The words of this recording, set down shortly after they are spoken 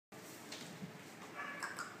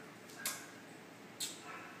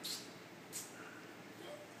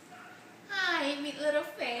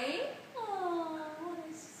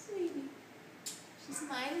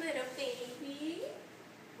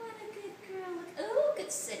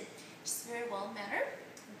sit. She's very well mannered.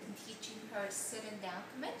 I've been teaching her sit and down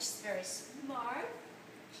command. She's very smart.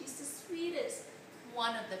 She's the sweetest.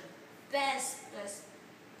 One of the best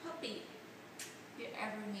puppy you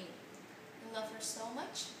ever meet. I love her so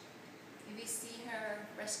much. If you see her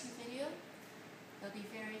rescue video, you'll be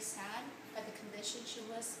very sad by the condition she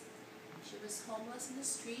was. She was homeless in the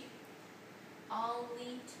street, all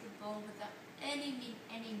lean to the bone without any meat.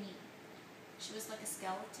 She was like a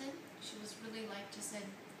skeleton. She was really like just an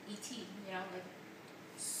E.T., like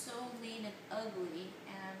so lean and ugly.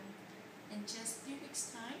 And in just 3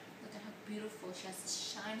 weeks' time, look at how beautiful. She has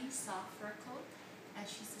this shiny, soft fur coat, and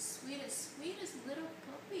she's the sweetest little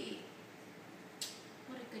puppy.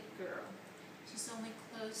 What a good girl. She's only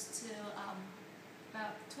close to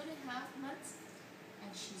about 2.5 months,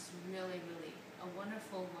 and she's really a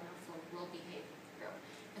wonderful, well-behaved girl.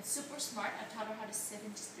 And super smart. I taught her how to sit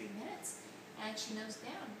in just 3 minutes, and she knows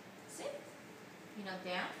down. Sit. Down,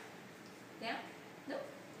 down, nope,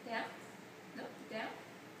 down, nope, down.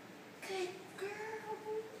 Good girl.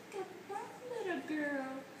 Look at that little girl.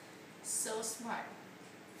 So smart.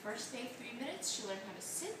 First day, 3 minutes, she learned how to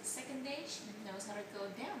sit. Second day, she knows how to go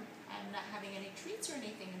down. I'm not having any treats or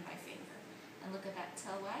anything in my finger. And look at that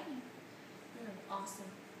tail wagging. You're an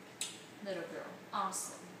awesome little girl.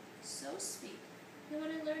 Awesome. So sweet. You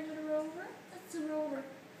want to learn how to roll over? That's the roller.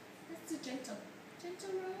 That's the gentle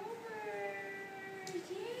roller.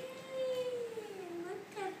 Yay!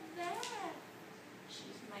 Look at that.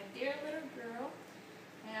 She's my dear little girl.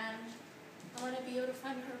 And I want to be able to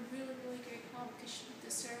find her a really great home, because she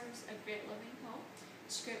deserves a great loving home.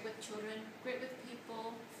 She's great with children, great with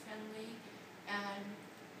people, friendly. And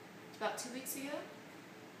about 2 weeks ago,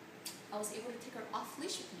 I was able to take her off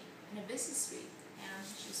leash with me in a busy street, and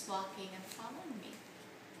she's walking and following me.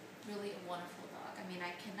 Really a wonderful dog. I mean,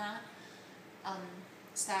 I cannot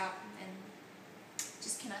stop and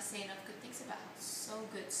just cannot say enough good things about her. So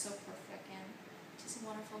good, so perfect, and she's a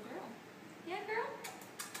wonderful girl. Yeah, girl?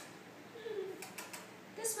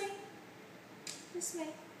 This way.